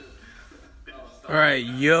Alright,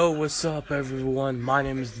 yo, what's up everyone? My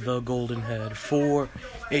name is The Golden Head 4,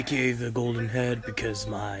 aka The Golden Head, because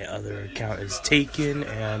my other account is taken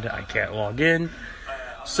and I can't log in.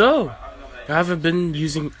 So, I haven't been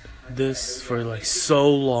using this for like so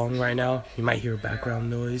long right now. You might hear background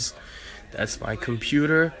noise. That's my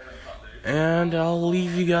computer. And I'll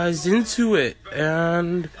leave you guys into it.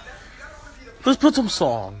 And let's put some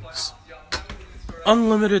songs.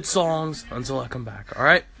 Unlimited songs until I come back,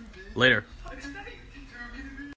 alright? Later.